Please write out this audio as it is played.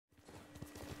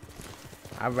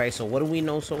Alright, so what do we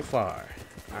know so far?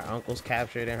 Our uncle's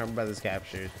captured and her brother's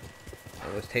captured.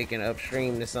 It was taken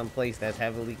upstream to some place that's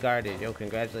heavily guarded. Yo,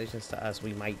 congratulations to us.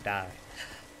 We might die.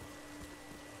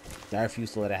 I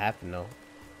refuse to let it happen, though.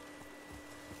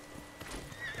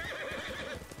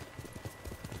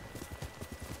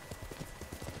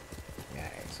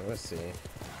 Alright, so let's see.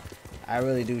 I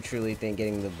really do truly think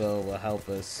getting the bill will help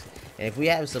us. And if we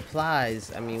have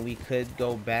supplies, I mean, we could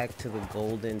go back to the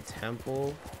Golden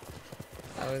Temple,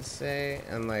 I would say.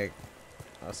 And, like,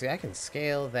 oh, see, I can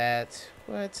scale that.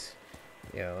 What?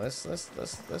 Yo, let's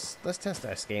test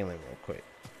our scaling real quick.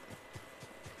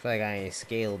 I feel like I ain't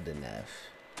scaled enough.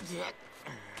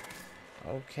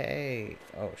 Okay.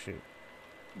 Oh shoot.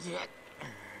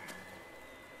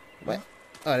 What?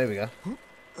 Oh, there we go.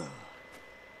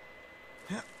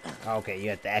 Okay,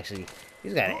 you have to actually. You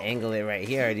just gotta angle it right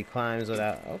here. He climbs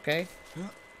without. Okay.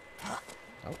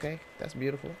 Okay, that's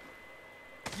beautiful.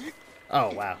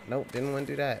 Oh wow. Nope, didn't want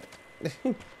to do that.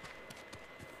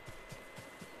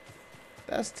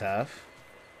 That's tough.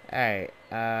 Alright,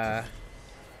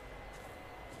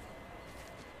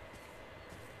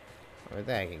 with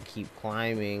that I can keep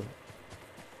climbing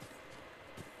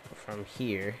from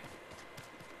here.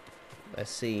 Let's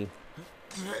see.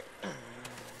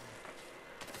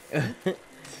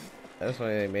 That's why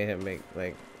they made him make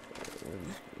like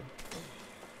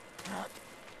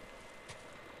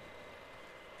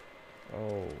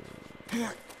oh,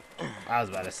 I was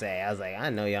about to say, I was like, I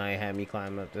know y'all ain't had me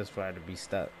climb up this far to be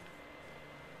stuck.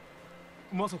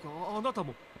 まさかあなた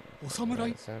もお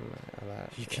侍？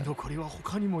生き残りは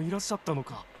他にもいらっしゃったの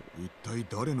か。一体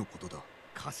誰のことだ。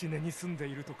カシネに住んで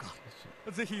いるとか。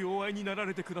ぜひお会いになら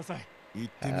れてください。行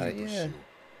ってみるとしよう。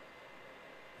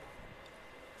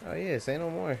Oh yeah, say no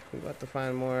more. We about to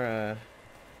find more.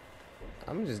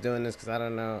 I'm just doing this because I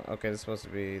don't know. Okay, this is supposed to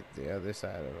be the other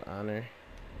side of honor.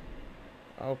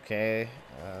 Okay,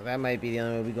 that might be the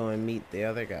only way we go and meet the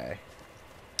other guy.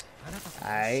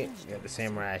 Alright, yeah, the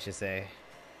samurai I should say.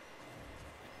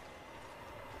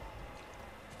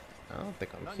 I don't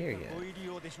think I'm here yet.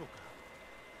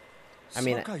 I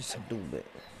mean, I do, but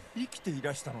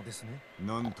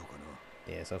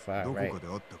yeah, so far, right?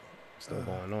 Still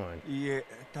going on. いいえ、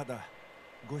ただ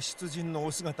ご出陣の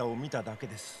お姿を見ただけ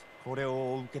です。これ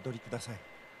をお受け取りください。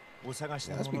お探し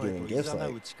のものへと誘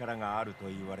う力があると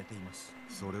言われています。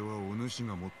それはお主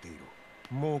が持っている。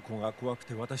猛虎が怖く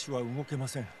て私は動けま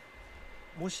せん。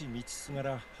もし道すが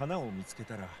ら花を見つけ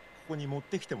たらここに持っ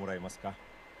てきてもらえますか。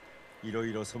いろ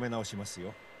いろ染め直します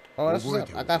よ。Oh, that's what's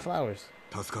up. I got flowers.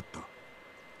 助かった。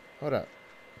Hold up.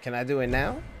 Can I do it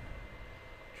now?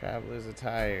 Traveler's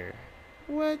attire.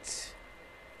 What?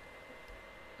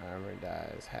 Armor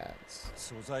dyes, hats.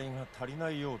 素材が足り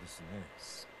ないようですね。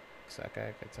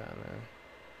Sakai katana.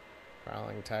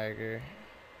 Prowling tiger.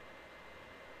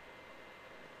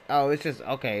 Oh, it's just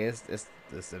okay. It's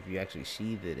this if you actually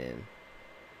sheathe it in.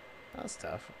 That's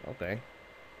tough. Okay.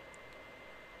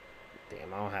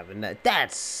 Damn, I don't have enough.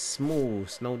 That's smooth.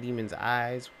 Snow Demon's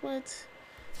eyes. What?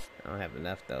 I don't have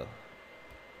enough though.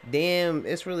 Damn,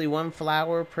 it's really one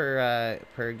flower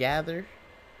per gather.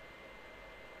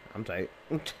 I'm tight.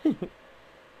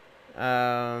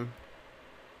 I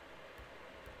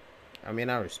mean,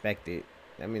 I respect it.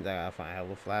 That means I gotta find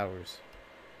hella flowers.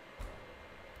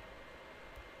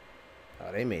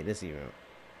 Oh, they made this even.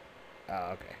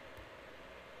 Oh, okay.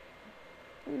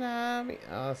 Nah, I mean,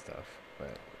 all stuff.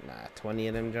 But, nah, 20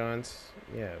 of them joints?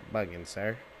 Yeah, bugging,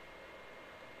 sir.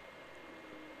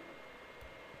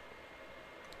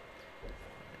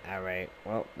 Alright,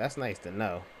 well, that's nice to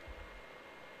know.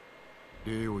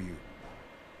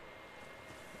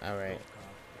 Alright.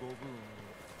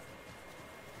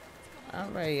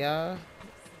 Alright, y'all.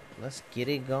 Let's get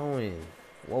it going.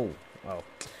 Whoa. Oh.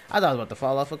 I thought I was about to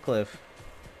fall off a cliff.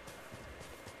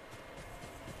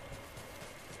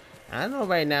 I know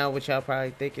right now what y'all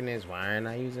probably thinking is, why aren't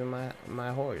I using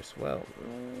my horse? Well,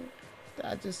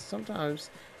 I just, sometimes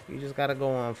you just gotta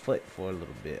go on foot for a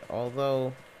little bit.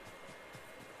 Although,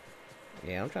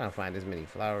 yeah, I'm trying to find as many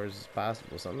flowers as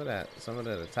possible. Some of that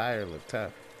attire looked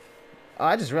tough. Oh,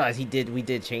 I just realized we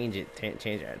did change our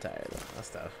attire though. That's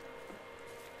tough.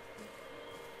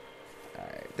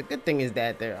 Alright, the good thing is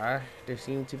that there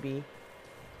seem to be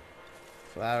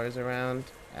flowers around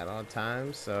at all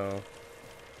times, so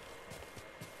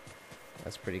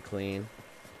that's pretty clean.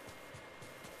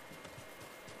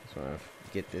 Just want to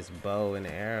get this bow and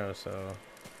arrow, so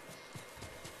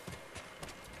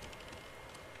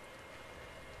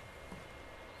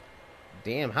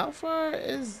damn, how far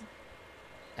is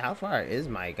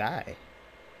my guy?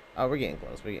 Oh, we're getting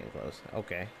close. We're getting close.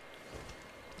 Okay.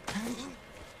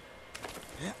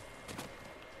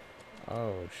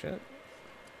 Oh, shit.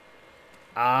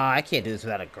 Ah, I can't do this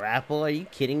without a grapple. Are you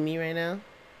kidding me right now?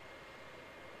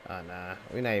 Oh, nah.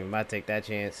 We're not even about to take that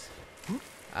chance.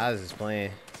 I was just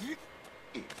playing.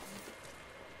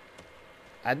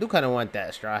 I do kind of want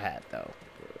that straw hat, though.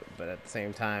 But at the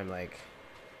same time, like...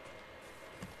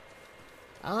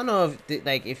 I don't know if,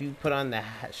 like, if you put on the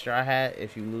straw hat,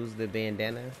 if you lose the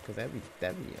bandana. Because that'd be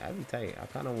tight. I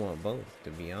kind of want both, to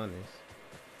be honest.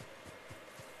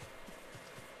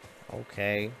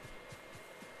 Okay.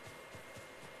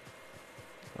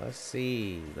 Let's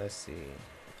see. Let's see.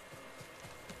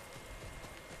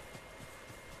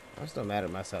 I'm still mad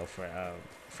at myself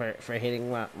for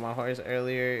hitting my horse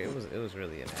earlier. It was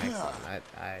really an accident.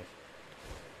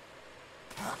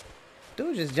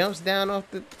 Dude just jumps down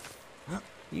off the.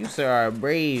 You sir are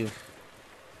brave.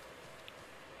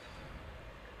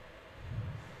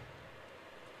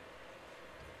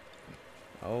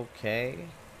 Okay.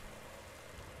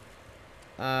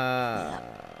 I'm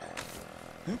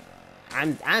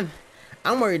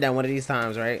worried that one of these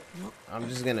times, right? I'm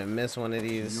just gonna miss one of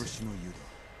these.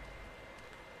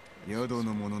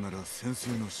 Perhaps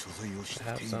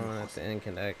someone at the end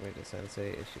can activate the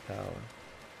sensei Ishikawa.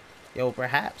 Yo,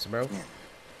 perhaps, bro.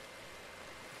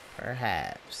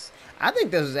 Perhaps. I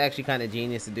think this was actually kind of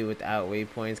genius to do without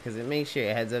waypoints because it makes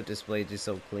your heads-up display just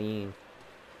so clean.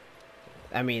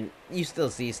 I mean, you still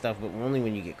see stuff, but only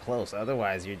when you get close.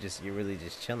 Otherwise, you're really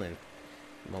just chilling,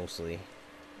 mostly.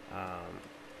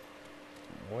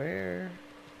 Where?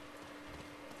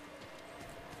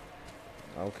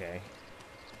 Okay.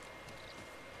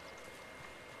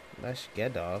 Let's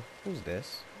get off. Who's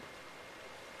this?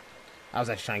 I was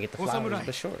actually trying to get the flowers,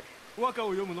 but sure. 和歌を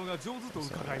読むのが上手と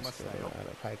伺いましたよ。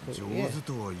上手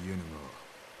とは言えぬ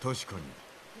が、確かに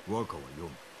和歌は読む。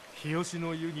日吉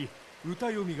の湯に歌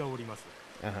読みがおります。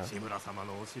志村様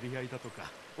のお知り合いだとか、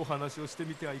お話をして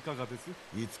みてはいかがです？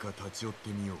いつか立ち寄って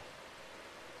みよう。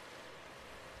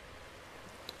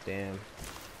Damn.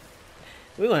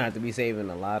 We're gonna have to be saving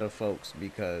a lot of folks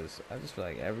because I just feel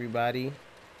like everybody.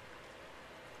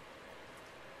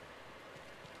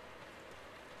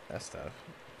 That's tough.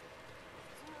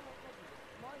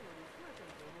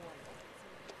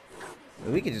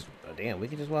 We could just, oh, damn, we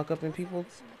could just walk up in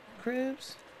people's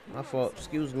cribs? My fault,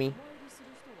 excuse me.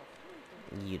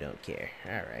 You don't care.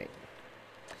 Alright.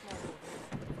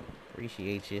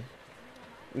 Appreciate you.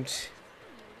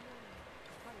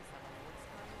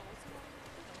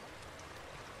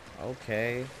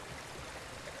 Okay.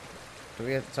 Do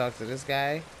we have to talk to this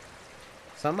guy?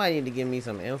 Somebody need to give me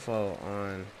some info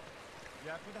on...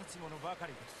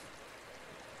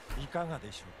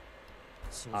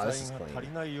 Oh, this is clean.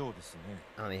 I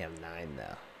only have 9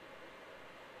 though.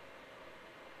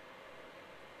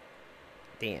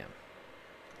 Damn.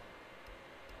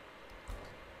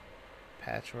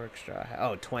 Patchwork straw hat.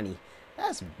 Oh, 20.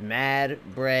 That's mad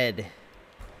bread.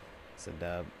 It's a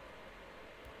dub.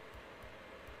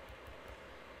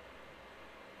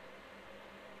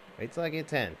 Wait till I get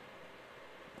 10.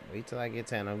 Wait till I get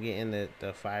 10. I'm getting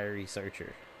the fiery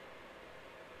searcher.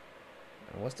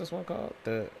 And what's this one called?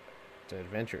 The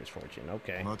adventurer's fortune.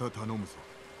 Okay.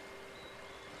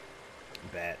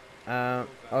 Bet. Oh,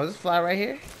 is this fly right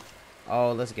here?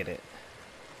 Oh, let's get it.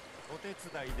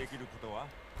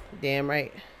 Damn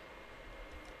right.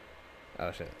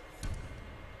 Oh shit.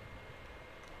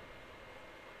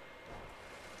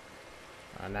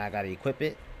 Oh, now I gotta equip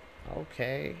it.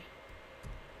 Okay.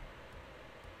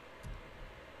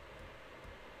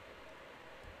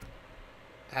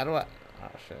 How do I?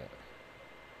 Oh shit.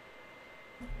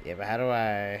 Yeah, but how do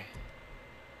I?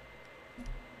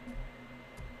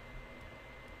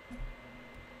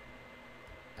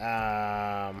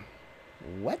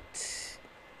 What?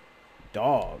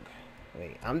 Dog.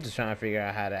 Wait, I'm just trying to figure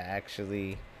out how to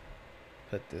actually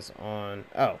put this on.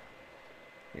 Oh,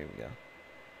 here we go.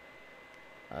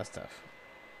 That's tough.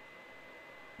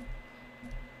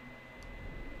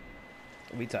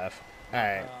 We tough. All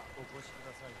right.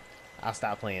 I'll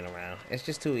stop playing around. It's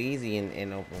just too easy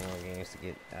in open world games to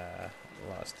get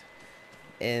lost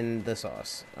in the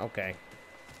sauce. Okay.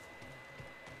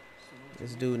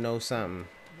 This dude knows something.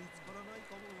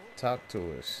 Talk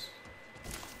to us.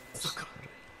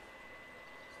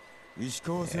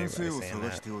 Ishikawa 先生を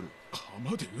探しておる。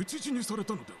浜で討ち死にされ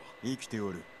たのでは。生きて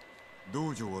おる。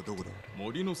道場はどこだ？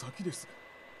森の先です。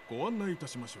ご案内いた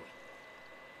しましょ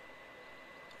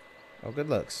う。Oh, good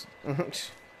looks.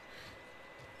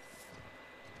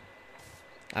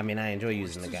 I mean, I enjoy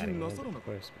using the guiding wind, of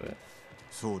course, but...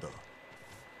 そうだ。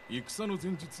戦の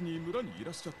前日に村にい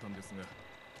らっしゃったんですが、寡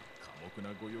黙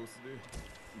なご様子で、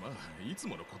まあいつ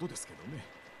ものことですけどね。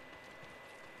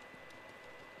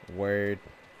Word.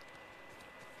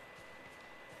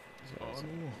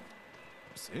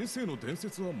 先生の伝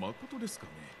説は誠ですか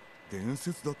ね。伝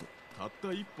説だと。たっ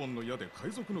た一本の矢で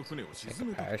海賊の船を沈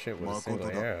めた。Parachute with a single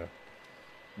arrow.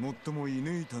 最も射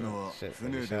抜いたのは Shit,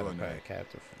 船 they で shot は a ない。 pirate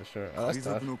captain for the shore. Oh, 海 that's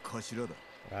賊 tough. の頭だ。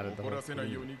 Out of the 怒 whole らせな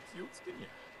いよう fleet. に気をつけにゃ。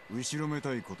後ろめ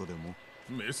たいことでも。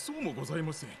滅相もござい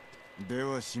ません。で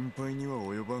は心配には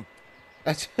及ばん。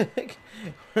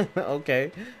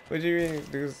Okay. What do you mean?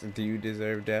 Do you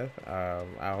deserve death? I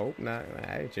hope not.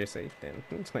 I just say then.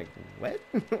 It's like, what?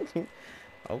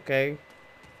 Okay.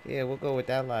 Yeah, we'll go with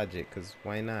that logic, because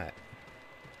why not?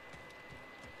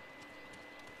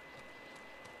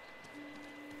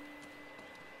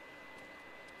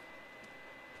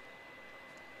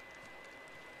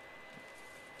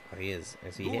 Oh, he is.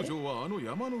 Is he here? They're on the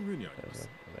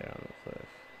cliff.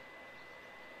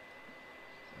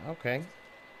 Okay.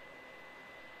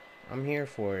 I'm here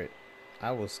for it.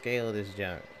 I will scale this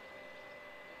junk.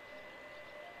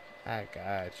 I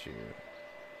got you.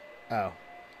 Oh.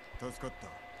 助かった。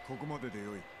ここまでで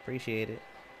よい。Appreciate it.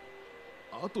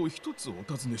 あと一つお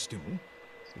尋ねしても。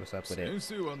What's up with it?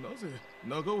 先生はなぜ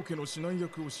長尾家の指南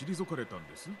役を退かれたん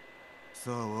です？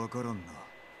さあわからんな。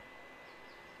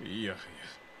いやはや、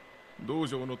道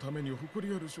場のために誇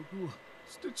りある職を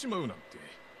捨てちまうなんて。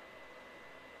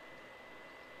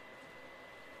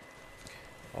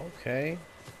Okay.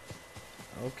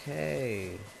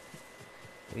 Okay.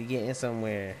 We getting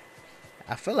somewhere.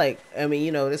 I feel like, I mean,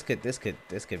 you know, this could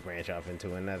branch off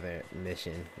into another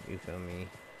mission. You feel me?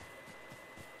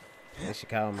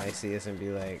 Ishikawa might see us and be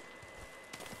like,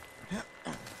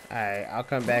 "Alright, I'll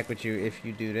come back with you if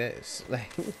you do this."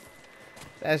 Like,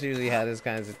 that's usually how these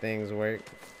kinds of things work.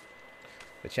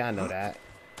 But y'all know that.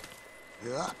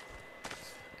 Alright.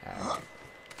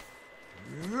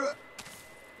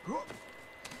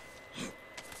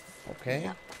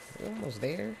 Okay, we're almost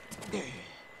there.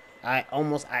 I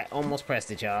almost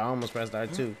pressed it, y'all. I almost pressed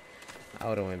R2. I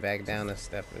would have went back down a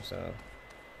step or so.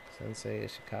 Sensei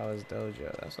Ishikawa's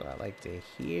dojo. That's what I like to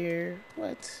hear.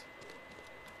 What?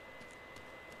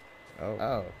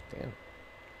 Oh, damn.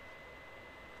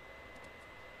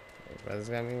 Brother's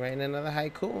got me writing another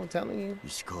haiku, I'm telling you.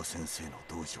 Ishikawa sensei no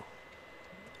dojo.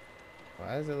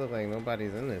 Why does it look like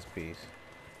nobody's in this piece?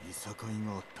 いさかい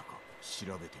があったか調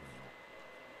べてみよう。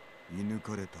射抜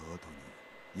かれた後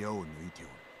に矢を抜いてお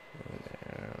る。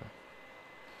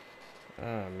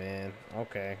Oh man,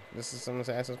 okay. This is some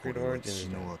Assassin's Creed Origins.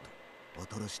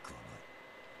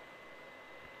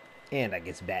 And I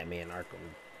guess Batman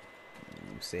Arkham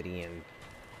City and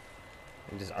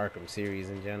just Arkham series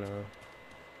in general.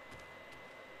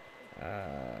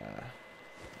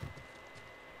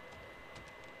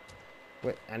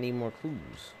 What? I need more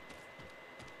clues.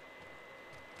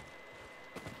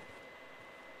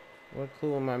 What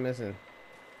clue am I missing?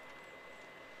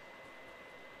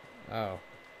 Oh,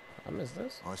 I missed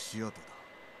this. 足跡だ。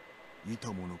い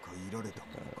たものかいられたも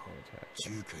のか。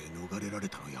中継逃れられ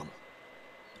たのやも。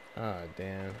Oh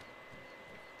damn.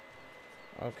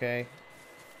 Okay.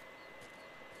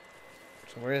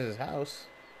 So where's his house?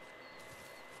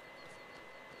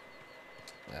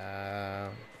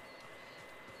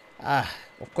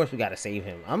 Of course we gotta save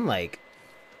him. I'm like,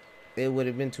 it would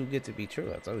have been too good to be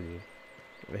true. I told you.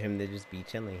 For him to just be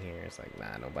chilling here, it's like,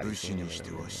 nah, nobody's seen him in a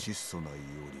minute.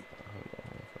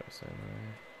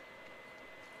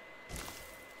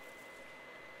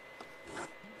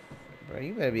 Bro,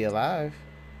 you better be alive.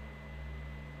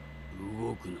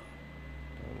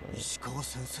 Ishikawa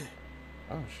sensei.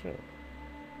 Oh shit.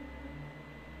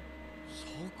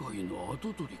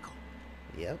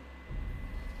 Yep.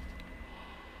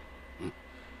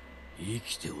 生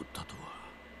きておったとは。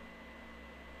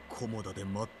コモダで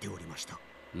待っておりました。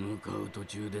向かう途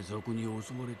中で賊に襲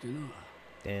われてな。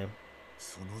Damn.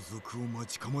 その賊を待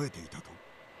ち構えていたと。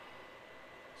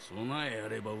備えあ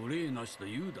れば憂いなしと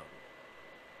言うだろ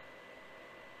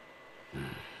う。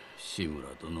志村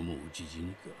殿も討ち死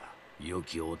にか。良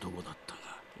き男だった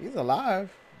が。He's alive.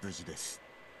 無事です。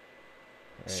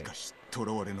しかし、囚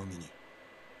われの身に。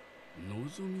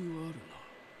望みはあるな。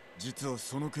実は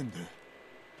その件で、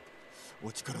お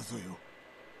力添えを。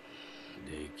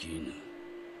できぬ。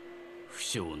不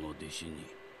肖の弟子に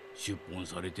出奔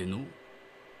されての。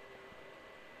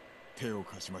手を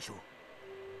貸しましょう。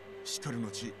しかる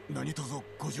のち何とぞ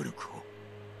ご助力を。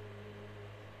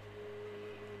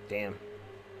Damn.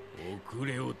 遅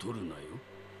れを取るなよ。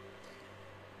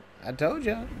I told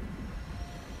y'all.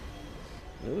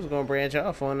 It was gonna branch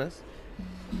off on us.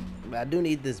 But I do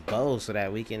need this bow so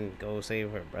that we can go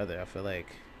save her brother. I feel like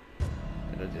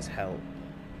it'll just help.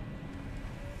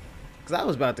 Cause I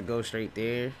was about to go straight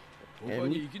there. And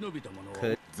we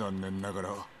could. 残念なが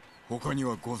ら他に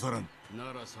はござらん。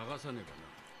なら探さね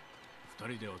ばな。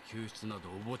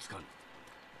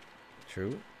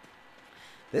True.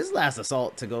 This last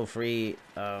assault to go free,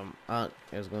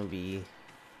 it's gonna be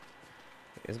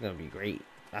great.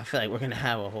 I feel like we're gonna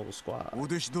have a whole squad. お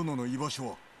弟子殿の居場所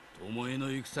は巴の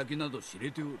行く先など知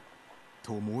れておる。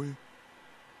巴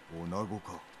女子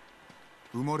か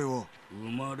生まれは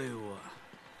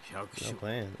百 No 姓。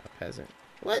 plan, a peasant.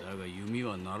 What? だが弓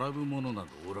は並ぶ者など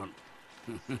おらぬ。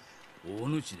大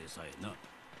主でさえな。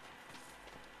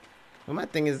 Well, my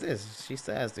thing is this: she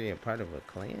still has to be a part of a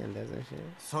clan, doesn't she?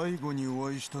 最後にお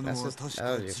会いしたのは That's 確 just か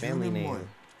that was your 10 family 年 name.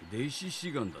 前弟子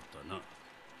志願だったな。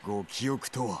ご記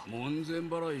憶とは門前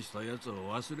払いしたやつ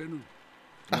を忘れぬ。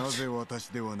なぜ私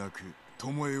ではなく巴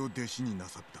を弟子にな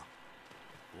さった。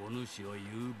お主は有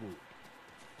望。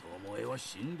巴は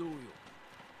神道よ。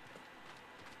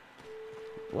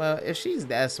 Well, if she's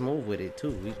that smooth with it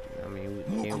too, do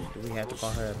we have to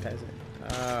call her a peasant?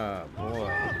 Oh boy.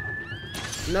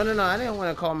 No, I didn't want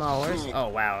to call my horse. Oh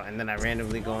wow, and then I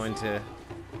randomly go into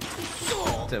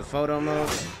photo mode.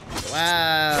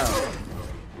 Wow.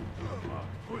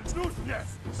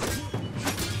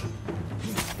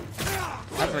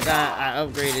 I forgot I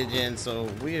upgraded Jen, so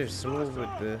we're smooth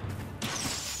with the.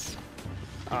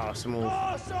 Oh, smooth.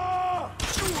 Oh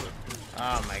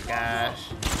my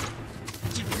gosh.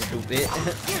 Stupid.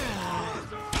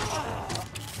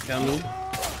 Dummy.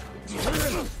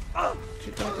 What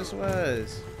you thought this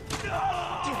was?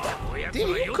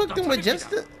 Damn, you cooked him with just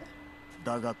the.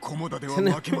 だが菰田では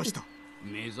負けました。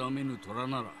目覚めぬ虎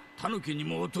なら狸に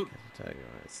も劣る。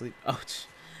 Sleep. Oh,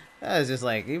 that is just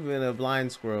like even a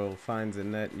blind squirrel finds a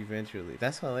nut eventually.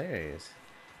 That's hilarious.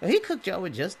 He cooked y'all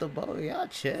with just the bow. Y'all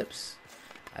chips.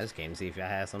 I just came to see if y'all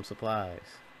had some supplies.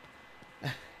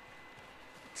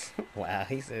 Wow,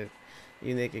 he said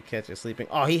you naked catch her sleeping.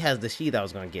 Oh, he has the sheath I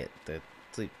was gonna get. The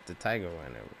tiger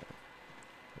one.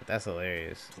 But that's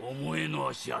hilarious. 巴の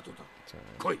足跡だ。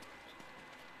来い。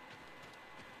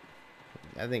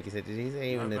 I think he said, did he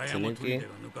say even the 中山砦 tanuki? が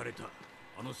抜かれた。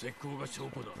あの石膏が証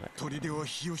拠だ。砦は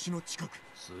日吉の近く。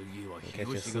次は日吉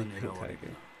が狙われる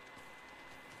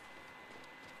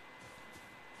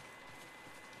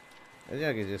な。 That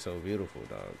jug is just so beautiful,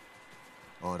 dog.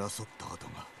 争った跡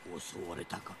が。襲われ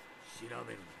たか調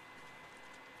べる。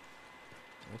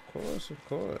 Of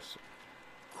course.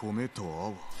 米と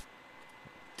泡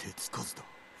手つかずだ。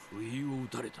不意を打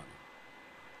たれたな。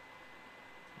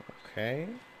 Okay.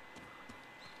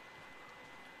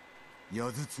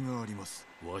 矢筒があります。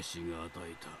わしが与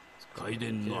えた外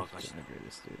伝の証だ。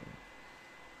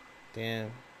 Damn.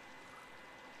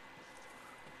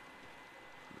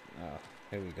 Oh,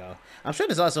 here we go. I'm sure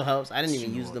this also helps. I didn't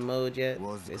even use the mode yet.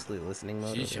 Basically listening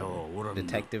mode.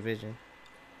 Detective vision.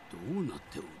 どうなっ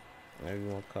ておる。 Whatever you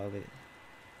want to call it.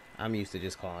 I'm used to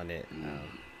just calling it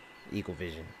equal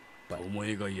vision. But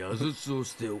巴が矢筒を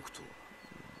捨ておくとは。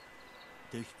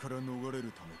敵から逃れ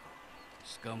るためか。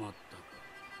捕まったか。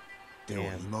では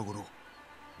今頃。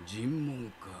尋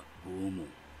問か拷問。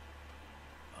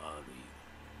あるい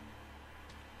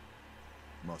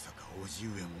は。まさか叔父上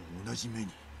も同じ目に。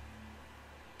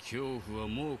恐怖は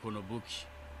猛虎の武器。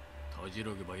たじ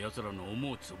ろげば奴らの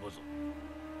思うつぼぞ。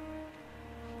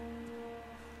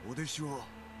お弟子は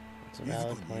it's a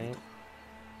valid point.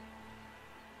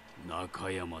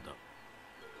 中山だ。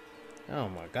 Oh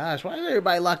my gosh, why is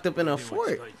everybody locked up in a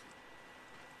fort?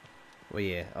 Well,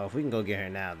 yeah. Oh, if we can go get her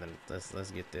now, then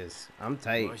let's get this. I'm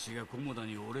tight. わしが菰田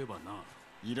におればな。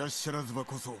いらっしゃらずば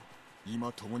こそ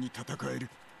今共に戦える。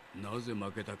なぜ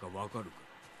負けたかわかるか。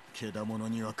けだもの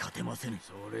には勝てませぬ。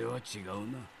それは違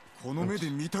うな。この目で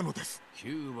見たのです。キ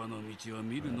ューバの道は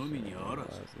見るのみにあら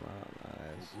ず。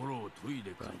心を研い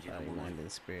で感じるもの。 Mind and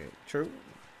spirit. True.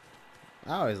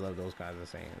 I always love those kinds of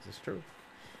sayings. It's true.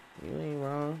 You ain't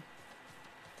wrong.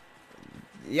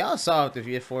 Y'all soft if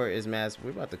your fort is massive.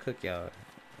 We're about to cook y'all.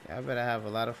 Y'all better have a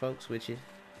lot of folks with you.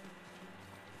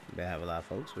 Better have a lot of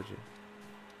folks with you.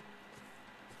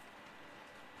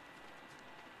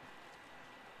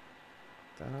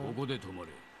 The こ hell? こで止ま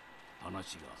れ。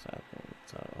話が。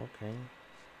 So, okay.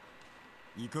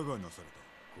 いかがなされ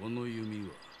この弓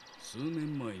は数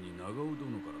年前に長尾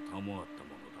殿から賜ったものだ。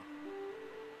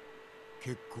た。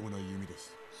結構な弓で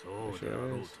す。そうであろう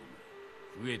とも。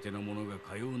増えての者が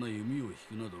かような弓を引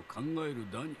くなど考える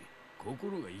だに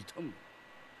心が痛む。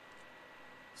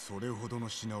それほどの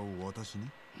品を私に。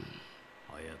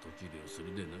早とちりをす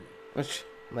るでない。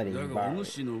 Letting だ you がお borrow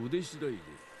it. 主の腕次第で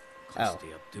貸して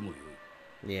やってもよ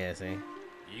い。 Yeah, see?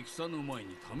 戦の前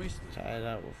に試して。 Try it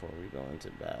out before we go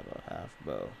into battle. Half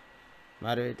bow.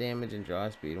 Moderate damage and draw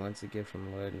speed. Once a gift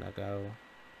from Lord Nagao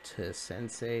to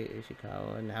Sensei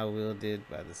Ishikawa. Now wielded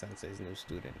by the Sensei's new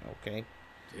student. Okay.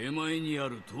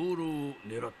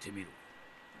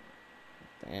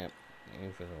 Damn,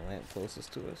 aim for the lamp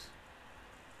closest to us.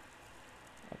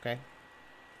 Okay.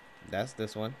 That's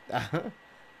this one. I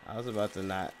was about to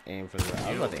not aim for the I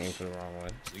was about to aim for the wrong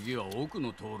one.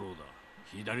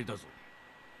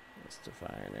 Let's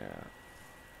define now.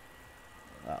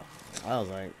 Oh, I was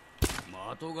like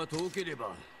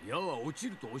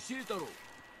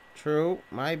true,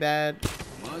 my bad.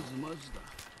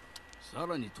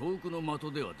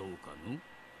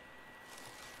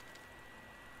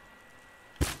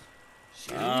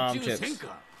 Chips.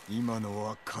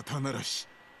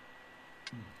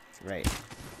 Right.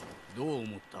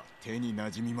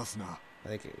 I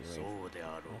think it was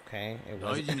okay. It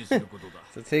wasn't.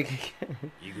 So take it.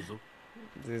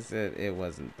 They said it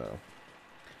wasn't though.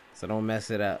 So don't mess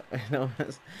it up.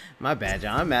 My bad,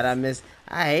 y'all. I'm mad I missed.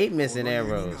 I hate missing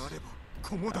arrows. Oh,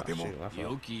 shoot, my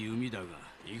fault.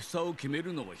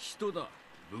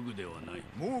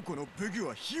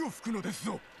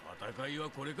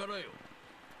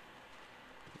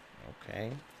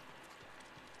 Okay.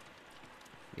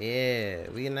 Yeah,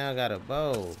 we now got a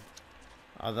bow.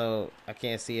 Although I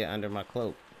can't see it under my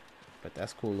cloak. But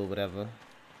that's cool or whatever.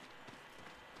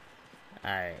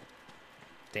 Alright.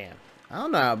 Damn. I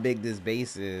don't know how big this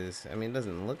base is. I mean, it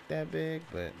doesn't look that big,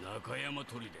 but...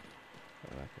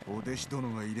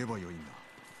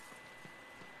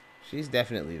 She's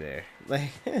definitely there.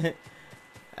 Like, I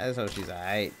just hope she's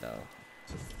alright, though.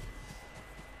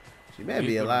 She better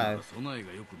be alive.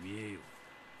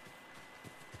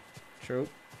 True.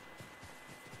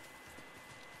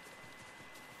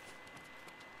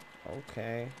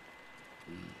 Okay.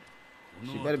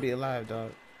 She better be alive,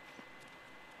 dog.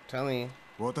 Telling you.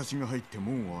 Right.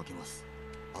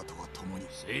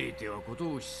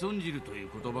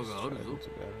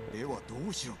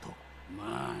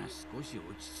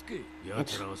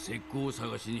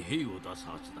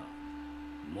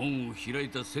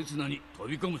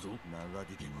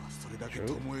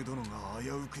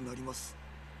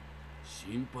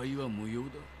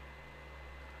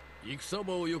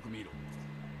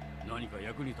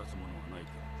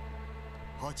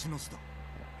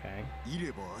 Okay.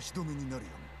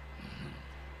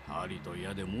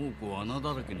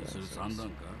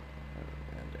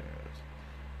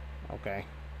 Okay.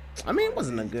 I mean, it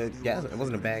wasn't a good guess. It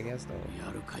wasn't a bad guess, though.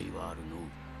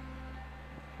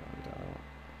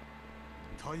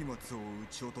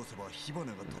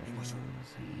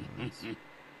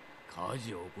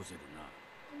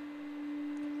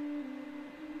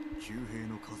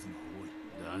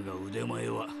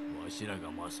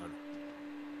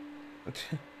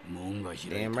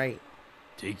 Damn right.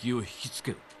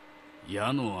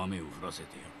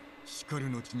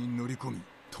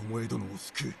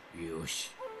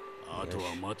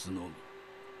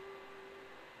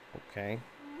 Okay.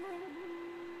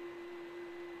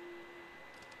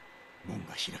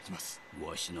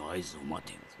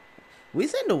 We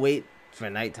tend to wait for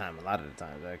nighttime a lot of the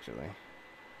times, actually.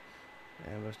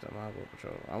 Ambush the Mongol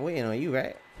patrol. I'm waiting on you,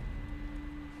 right?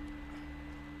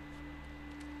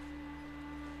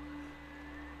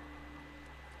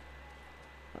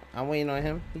 I'm waiting on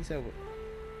him. He said,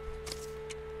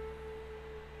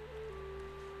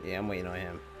 yeah, I'm waiting on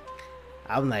him.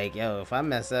 I'm like, yo, if I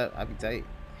mess up, I'll be tight.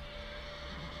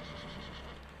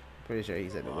 Pretty sure he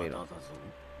said to wait on.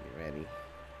 Get ready.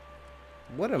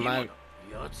 What am I?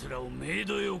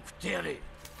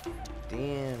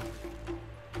 Damn.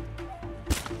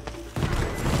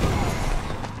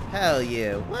 Hell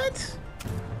yeah. What?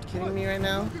 Kidding me right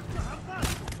now?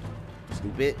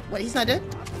 Stupid. Wait, he's not dead?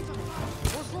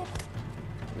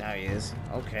 Now he is.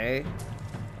 Okay.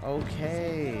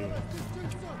 Okay.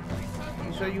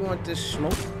 You sure you want this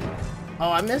smoke?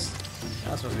 Oh, I missed?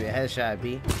 That was supposed to be a headshot,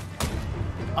 B.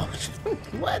 Oh,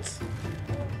 what?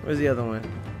 Where's the other one?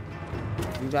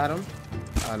 You got him?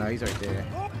 Oh, no, he's right there.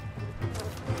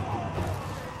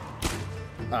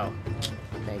 Oh.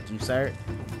 Thank you, sir.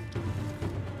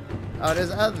 Oh,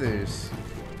 there's others.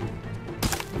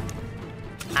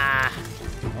 Ah.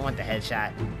 I want the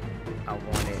headshot. I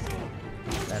want it.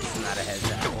 That's not a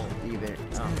headshot either.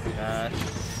 Oh my gosh.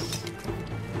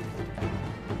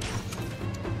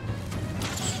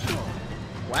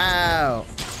 Wow.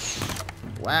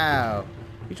 Wow.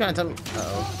 You trying to tell me?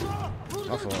 Uh-oh.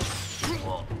 My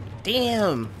fault.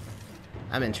 Damn.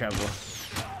 I'm in trouble.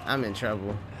 I'm in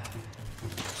trouble.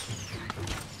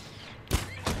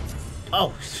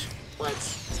 Oh. What?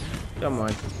 Come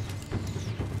on.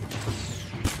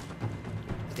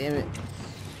 Damn it.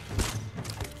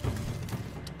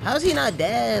 How's he not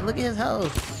dead? Look at his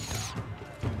health.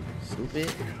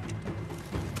 Stupid.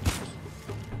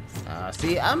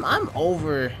 See, I'm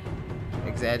over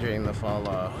exaggerating the fall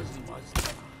off.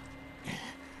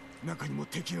 中にも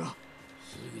敵が。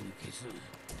すぐに消す。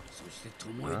そして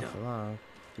巴 Not だ。 for long.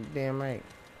 You damn right.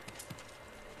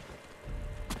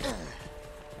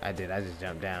 I did. I just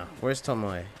jumped down. Where's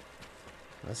Tomoe?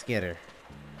 Let's get her.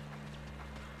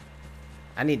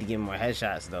 I need to get more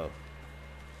headshots though.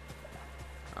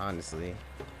 Honestly.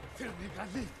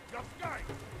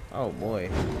 Oh boy.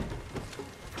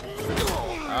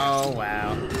 Oh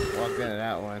wow. Walked into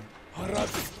that one.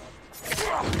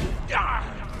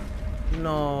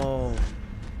 No.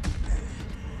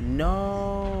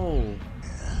 No.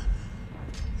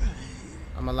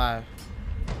 I'm alive.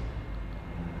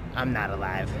 I'm not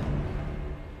alive.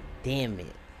 Damn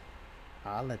it.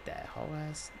 I'll let that whole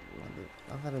ass.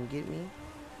 I'll let him get me.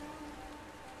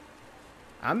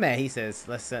 I'm mad he says,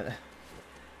 let's send.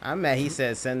 I'm mad he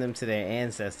says send them to their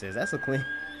ancestors. That's a clean.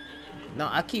 No,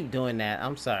 I keep doing that.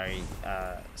 I'm sorry.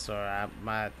 Sora,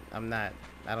 I'm not.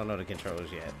 I don't know the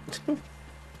controls yet.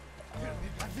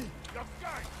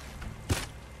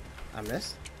 I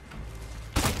missed.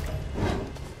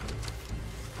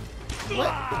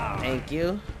 What? Thank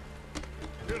you.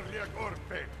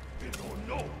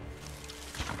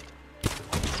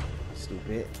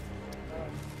 Stupid.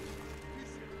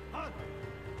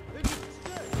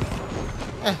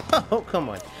 Oh, come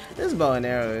on. This bow and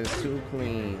arrow is too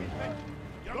clean.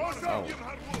 Oh.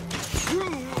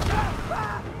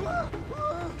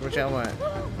 What y'all want?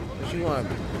 What you want,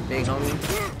 big homie?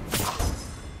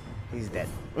 He's dead.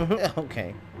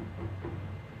 Okay.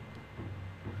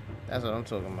 That's what I'm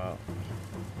talking about.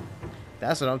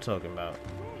 That's what I'm talking about.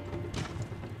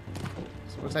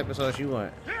 So what type of sauce you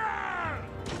want?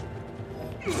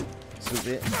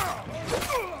 Stupid.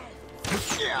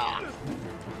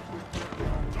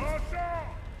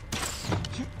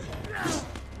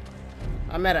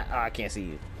 I'm at a. Oh, I can't see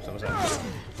you. So what's up?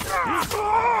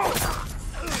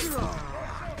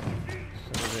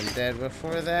 Should've been dead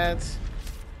before that.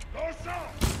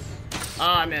 Oh,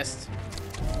 I missed.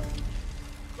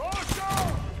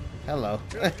 Hello.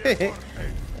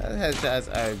 Headshots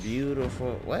are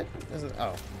beautiful. What? This is,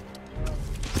 oh.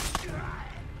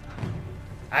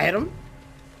 I hit him?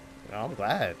 No, I'm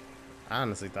glad. I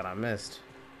honestly thought I missed.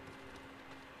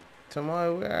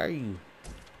 Tomoe, where are you?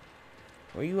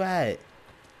 Where you at?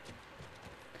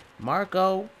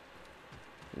 Marco?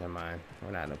 Never mind.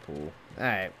 We're not in the pool.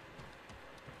 Alright.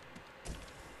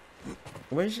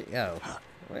 Where's she? Oh.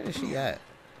 Where is she at?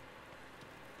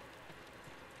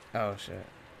 Oh, shit.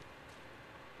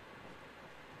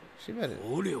 She better.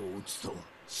 俺を撃つと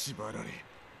縛られ、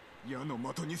矢の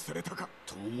的にされたか。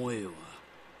巴は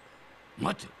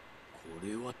待て、こ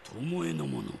れは巴の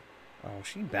もの。 Oh,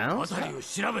 she bounced? 辺りを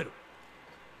調べろ。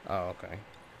 Oh, okay.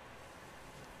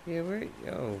 Yeah,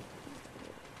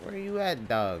 where you at,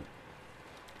 dog?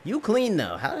 You clean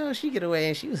though. How the hell she get away?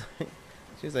 And she was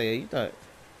like, yeah, you thought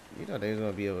they was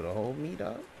gonna be able to hold me,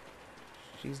 dog?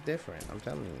 She's different. I'm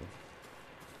telling you.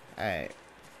 Alright.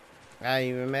 I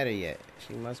ain't even met her yet.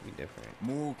 She must be different.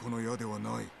 もうこの矢では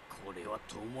ない。これは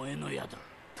巴の矢だ。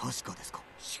確かですか。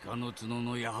鹿の角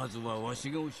の矢はずはわ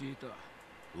しが教えた。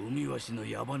海わしの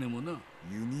矢羽もな。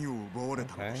弓を奪われ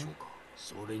たのでしょうか。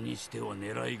それにしては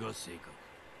狙いが正確。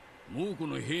もうこ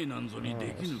の兵なんぞに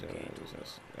できぬ系統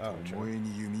だ。巴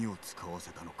に弓を使わ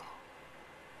せたのか。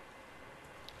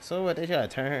So what? They try to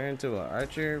turn her into an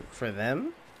archer for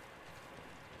them?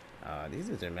 These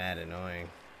dudes are mad annoying.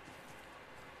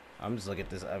 I'm just looking at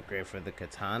this upgrade for the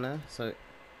katana. So,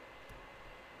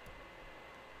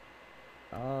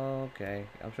 okay.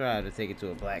 I'm sure I have to take it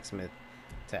to a blacksmith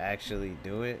to actually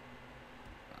do it.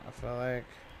 I feel like.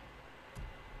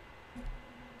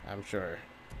 I'm sure.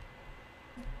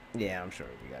 Yeah, I'm sure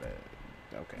we gotta.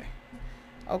 Okay.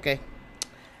 Okay.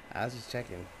 I was just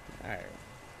checking. Alright.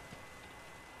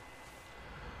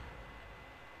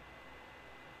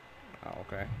 Oh,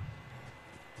 okay.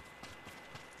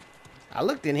 I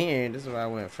looked in here, and this is where I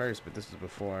went first, but this was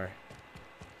before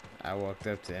I walked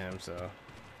up to him, so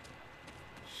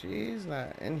she's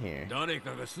not in here.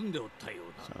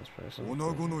 Sounds personal.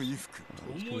 女子の衣服。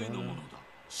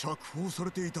釈放さ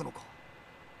れていたのか。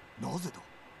なぜだ。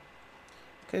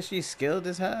Cause she's skilled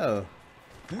as hell.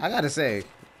 I gotta say,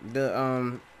 the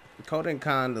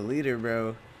Kodenkan, the leader,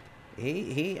 bro.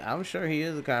 I'm sure he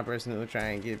is the kind of person who will try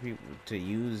and get people to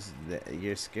use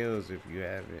your skills if you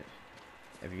have it.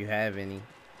 If you have any.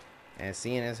 And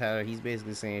seeing as how he's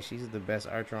basically saying she's the best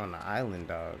archer on the island,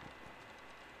 dog.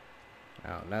 I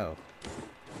don't know.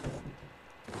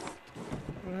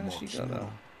 Where did she go, though?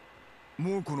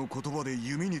 もうこの言葉で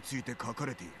弓について書か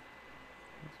れている。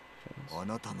あ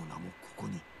なたの名もここ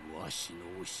に。わし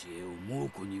の教えを猛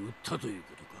虎に売ったという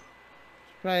ことか。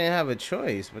Probably didn't have a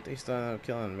choice, but they still ended up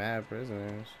killing mad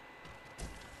prisoners.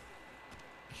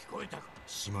 聞こえたか。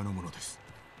島のものです。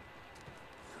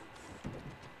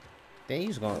 Then you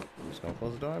just gonna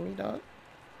close the door on me, dog?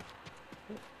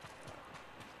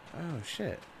 Oh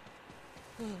shit.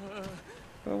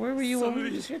 But where were you when we were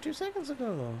just here 2 seconds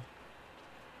ago?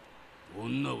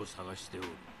 女を探しておる。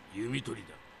弓取り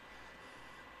だ。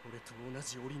俺と同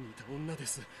じ檻にいた女で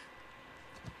す。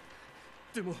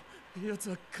でも奴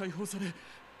は解放され、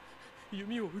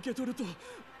弓を受け取ると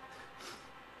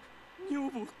女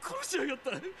房を殺しやがっ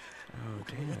た。Oh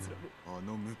damn. あ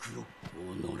のムクロ。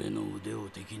己の腕を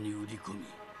敵に売り込み、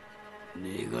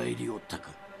寝返りおったか。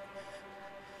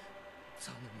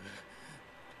頼む。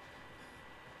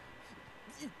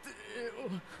痛え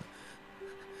よ。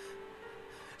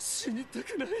死にた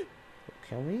くない。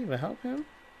Can we even help him?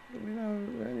 We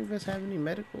don't any of us have any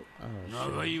medical. Oh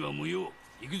長 shit. いは無用。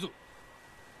行くぞ。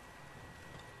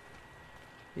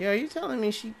Yeah, are you telling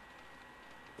me she's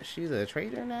a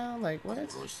traitor now? Like what?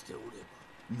 殺しておれ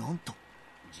ばなんと。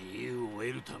自由を得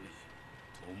るため、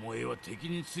巴は敵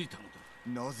についたの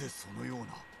だ。なぜそのような。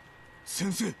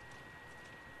先生。わ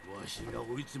しが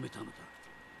追い詰めたのだ。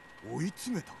追い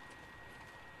詰めた。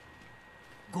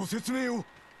ご説明を。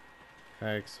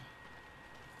 Thanks.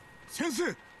 先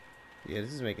生。 Yeah,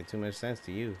 this is making too much sense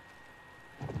to you.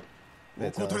 お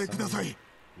答えください。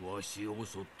わしを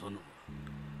襲ったのは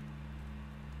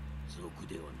族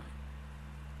ではない。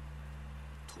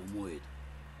巴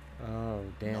だ。Oh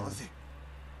damn. なぜ。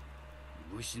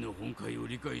武士の本懐を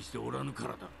理解しておらぬから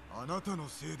だ。あなたの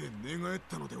せいで寝返っ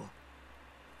たのでは。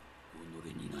己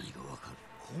に何がわかる。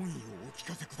本意をお聞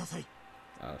かせください。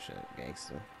 Oh shit,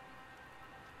 gangster.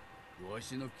 わ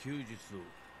しの弓術を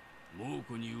猛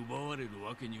虎に奪われる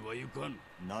わけにはいかん。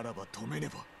ならば止めね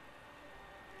ば。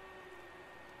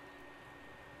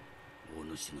お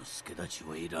主の助太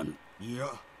刀はいらぬ。いや、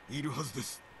いるはずで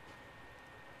す。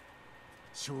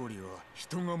勝利は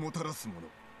人がもたらすもの。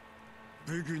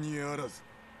武具にあらず。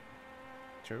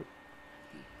 True.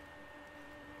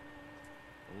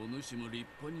 お主も立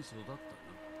派に育ったな。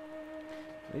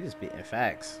 We just spitting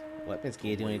facts. Weapons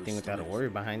can't do anything without a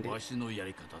word behind it. わしのや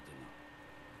り方でな。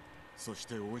そし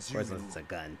てお Of じ course, の it's a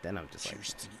gun. Then I'm just 救 like,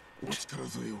 出にお力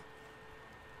添えを。あ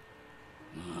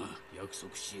あ、約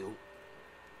束しよう。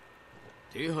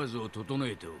手はずを整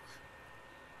えておく。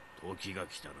時が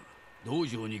来たら道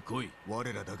場に来い。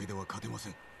我らだけでは勝てませ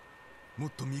ん。も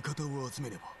っと味方を集め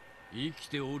ねば。生き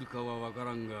ておるかはわか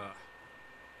らんが、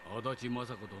足立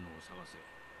政子殿を探せ。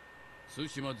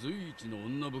対馬随一の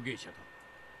女武芸者だ。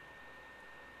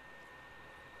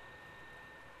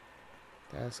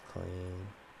that's clean.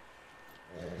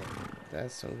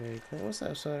 That's so very clean. What's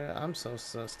up, Soda? I'm so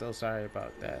still sorry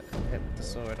about that. Hit with the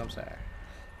sword. I'm sorry.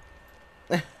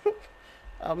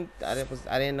 I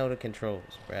didn't know the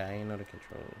controls, bruh. I didn't know the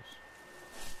controls.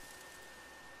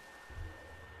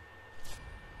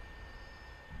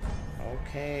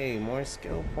 Okay, more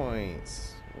skill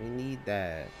points. We need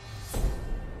that.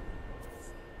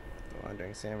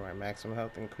 Wandering Samurai, maximum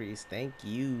health increase. Thank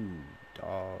you,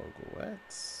 dog. What?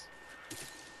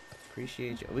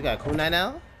 Appreciate you. We got kunai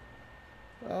now?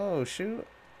 Oh, shoot.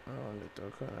 I don't want to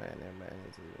throw kunai in there, man.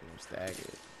 It's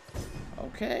staggered.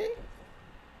 Okay.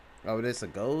 Oh, this is a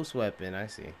ghost weapon. I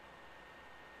see.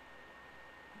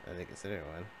 I didn't consider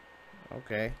one.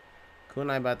 Okay.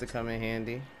 Kunai about to come in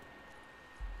handy.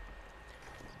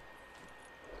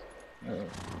 Man.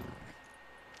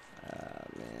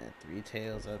 3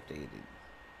 tails updated.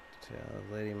 Tails,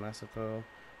 Lady Masako.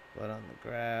 Blood on the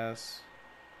grass.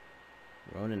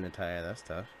 Ronin attire, that's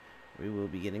tough. We will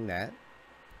be getting that.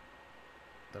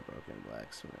 The broken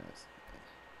blacksmith.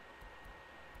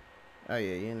 Oh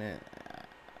yeah, unit.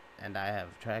 And I have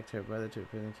tracked her brother to a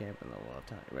prison camp in the wall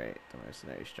time. Right, the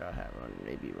mercenary straw hat Ronin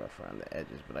may be rough around the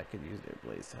edges, but I could use their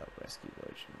blades to help rescue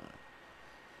Lord Shima.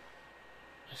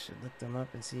 I should look them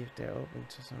up and see if they're open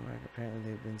to some work. Apparently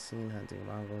they've been seen hunting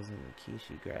Mongols in the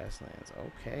Kishi grasslands.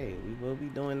 Okay, we will be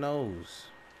doing those.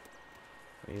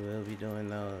 We will be doing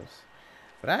those.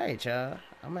 But alright, y'all.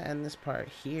 I'm gonna end this part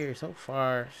here. So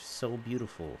far, so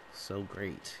beautiful. So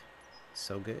great.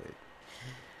 So good.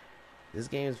 This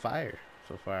game is fire.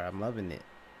 So far, I'm loving it.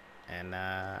 And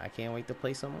I can't wait to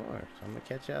play some more. So I'm gonna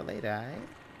catch y'all later, alright?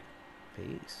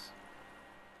 Peace.